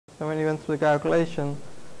So when you went through the calculation,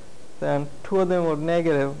 then 2 of them were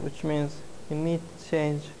negative, which means you need to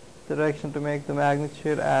change the direction to make the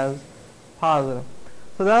magnitude as positive.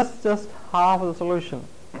 So that's just half of the solution.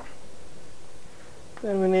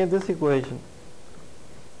 Then we need this equation,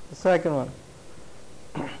 the second one.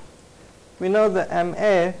 We know the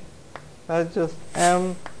MA, that's just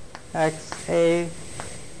MXA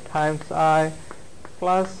times I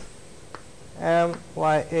plus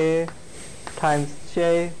MYA times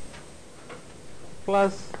J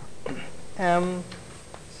plus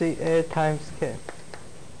MCA times K.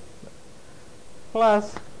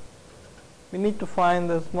 Plus, we need to find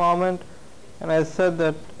this moment, and I said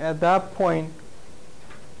that at that point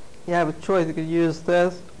you have a choice. You could use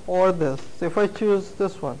this or this. So if I choose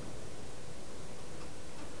this one,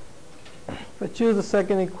 if I choose the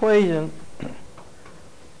second equation,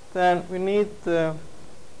 then we need the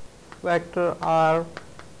vector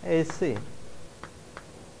RAC.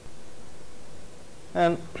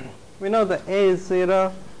 And we know the A is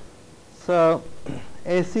 0, so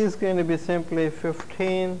AC is going to be simply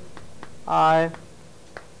 15I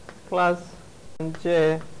plus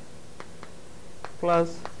J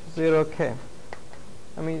plus 0K.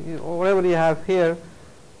 I mean, whatever you have here,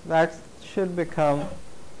 that should become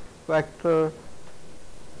vector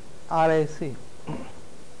RAC.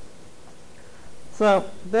 So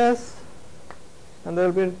this, and there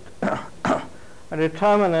will be a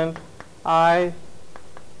determinant I,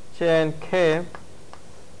 J, and K.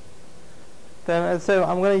 Then I say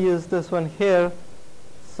I'm going to use this one here.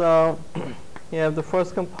 So you have the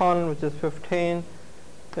first component, which is 15.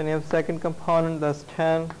 Then you have second component, that's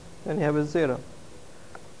 10. Then you have a 0.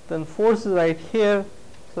 Then force is right here,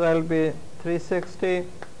 so that will be 360,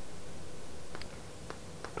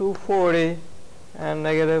 240, and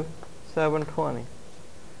negative 720.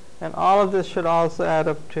 And all of this should also add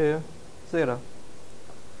up to 0.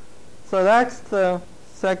 So that's the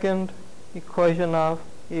second equation of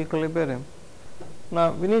equilibrium.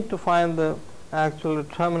 Now we need to find the actual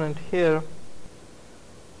determinant here.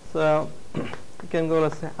 So you can go,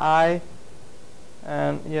 let's say I,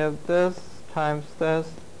 and you have this times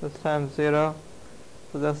this times 0.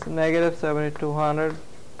 So that's negative 7200.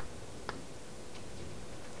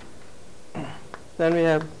 Then we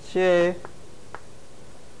have J,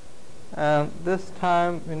 and this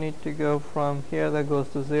time we need to go from here, that goes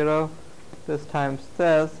to 0, this times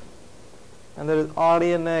this, and there is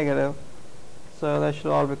already a negative, so that should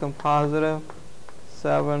all become positive,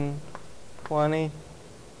 720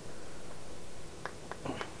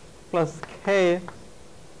 plus K,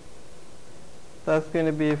 that's going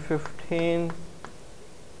to be 15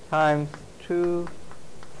 times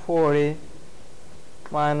 240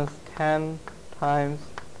 minus 10 times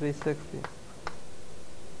 360.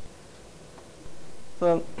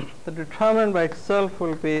 So the determinant by itself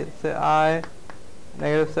will be, say, I,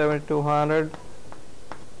 negative 7200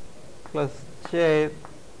 plus J,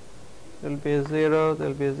 there will be a 0, there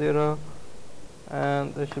will be a 0,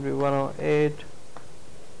 and there should be 108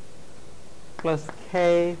 plus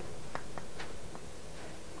K,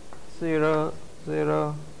 0,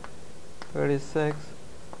 0, 36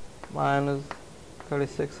 minus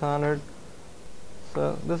 3600.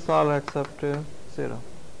 So this all adds up to 0.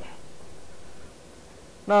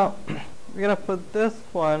 Now we're going to put this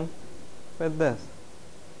one with this,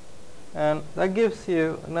 and that gives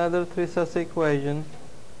you another 3 such equations.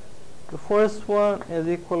 The first one is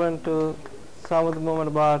equivalent to sum of the moment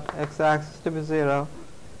about x-axis to be 0,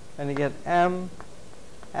 and you get MXA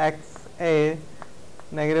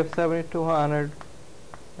negative 7200,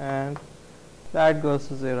 and that goes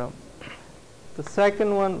to 0. The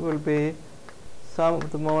second one will be sum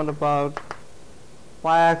of the moment about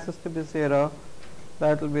y-axis to be 0.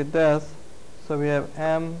 That will be this. So we have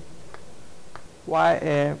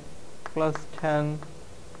MYA plus 10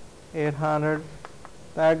 800.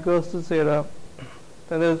 That goes to 0.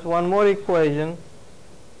 Then there is one more equation,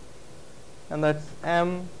 and that's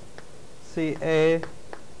MCA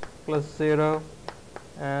plus 0,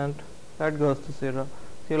 and that goes to 0.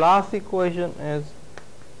 So your last equation is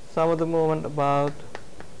sum of the moment about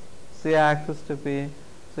z-axis to be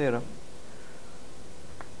 0.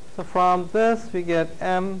 So from this we get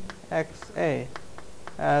MXA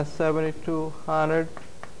as 7200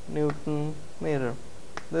 Newton meter.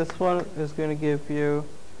 This one is going to give you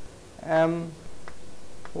MYA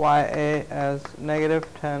as negative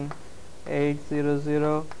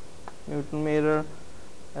 10,800 Newton meter,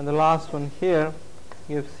 and the last one here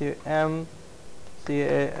gives you MCA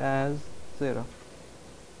as 0.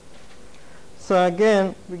 So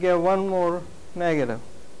again we get one more negative,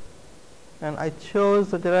 and I chose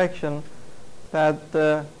the direction that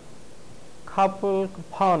the couple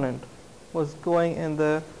component was going in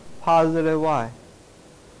the positive y.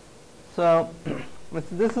 So if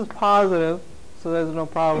this is positive, so there's no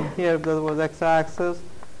problem here. If there was x-axis,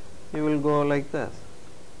 you will go like this.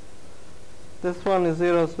 This one is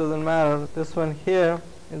 0, so it doesn't matter. This one here,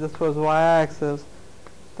 if this was y-axis,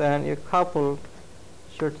 then your coupled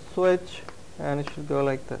should switch and it should go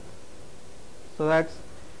like this. So that's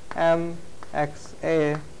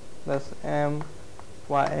mxa plus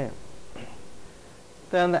mya.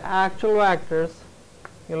 Then the actual vectors,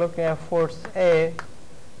 you're looking at force A,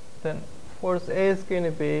 then force A is going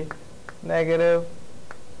to be negative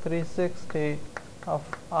 360 of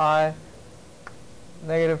I,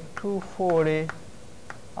 negative 240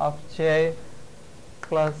 of J,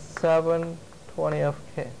 plus 720 of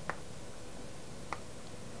K,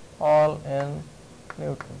 all in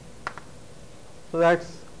Newton. So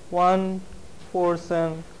that's one force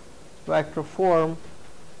in vector form,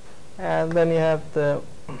 and then you have the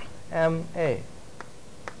MA.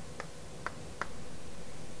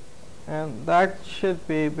 And that should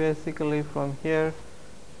be basically from here,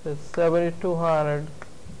 is 7200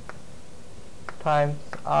 times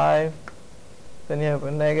I, then you have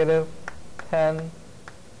a negative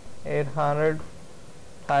 10,800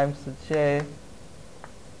 times the J,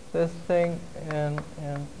 this thing in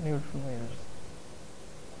Newton meters.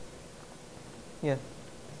 Yes? I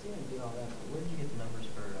see how you did all that, but where did you get the numbers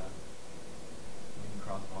for when you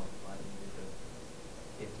cross multiply? You did the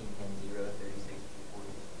 15, 10, 0, 36, 40,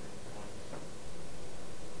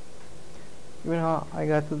 40. You know how I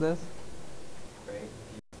got to this? Right?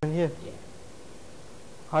 In here. Yeah.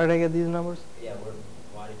 How did I get these numbers? Yeah,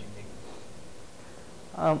 why did you pick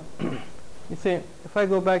You see, if I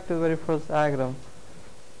go back to the very first diagram,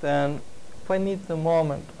 then if I need the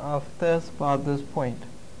moment of this about this point,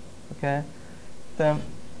 okay, then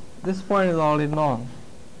this point is already known.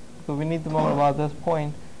 So we need the moment about this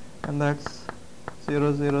point, and that's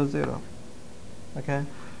 0, 0, 0. Okay.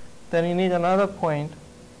 Then you need another point,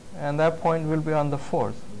 and that point will be on the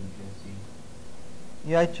force.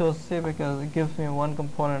 Yeah, I chose C because it gives me one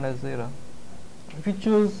component as 0. If you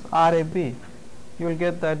choose RAB, you will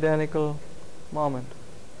get the identical moment.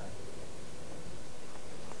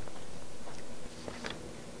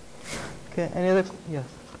 Okay, any other? Yes.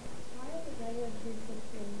 Why are the negative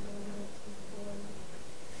 360 and negative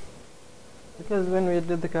 240? Because when we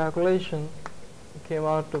did the calculation, it came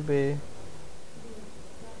out to be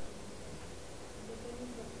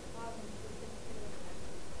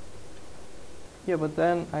but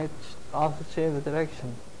then I also changed the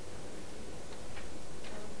direction.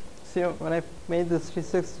 See, when I made this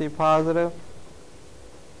 360 positive,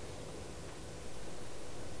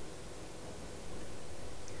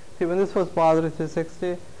 see when this was positive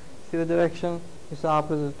 360, see the direction is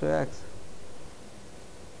opposite to x.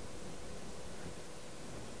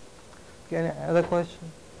 Okay, any other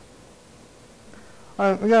question?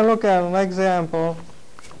 We're going to look at an example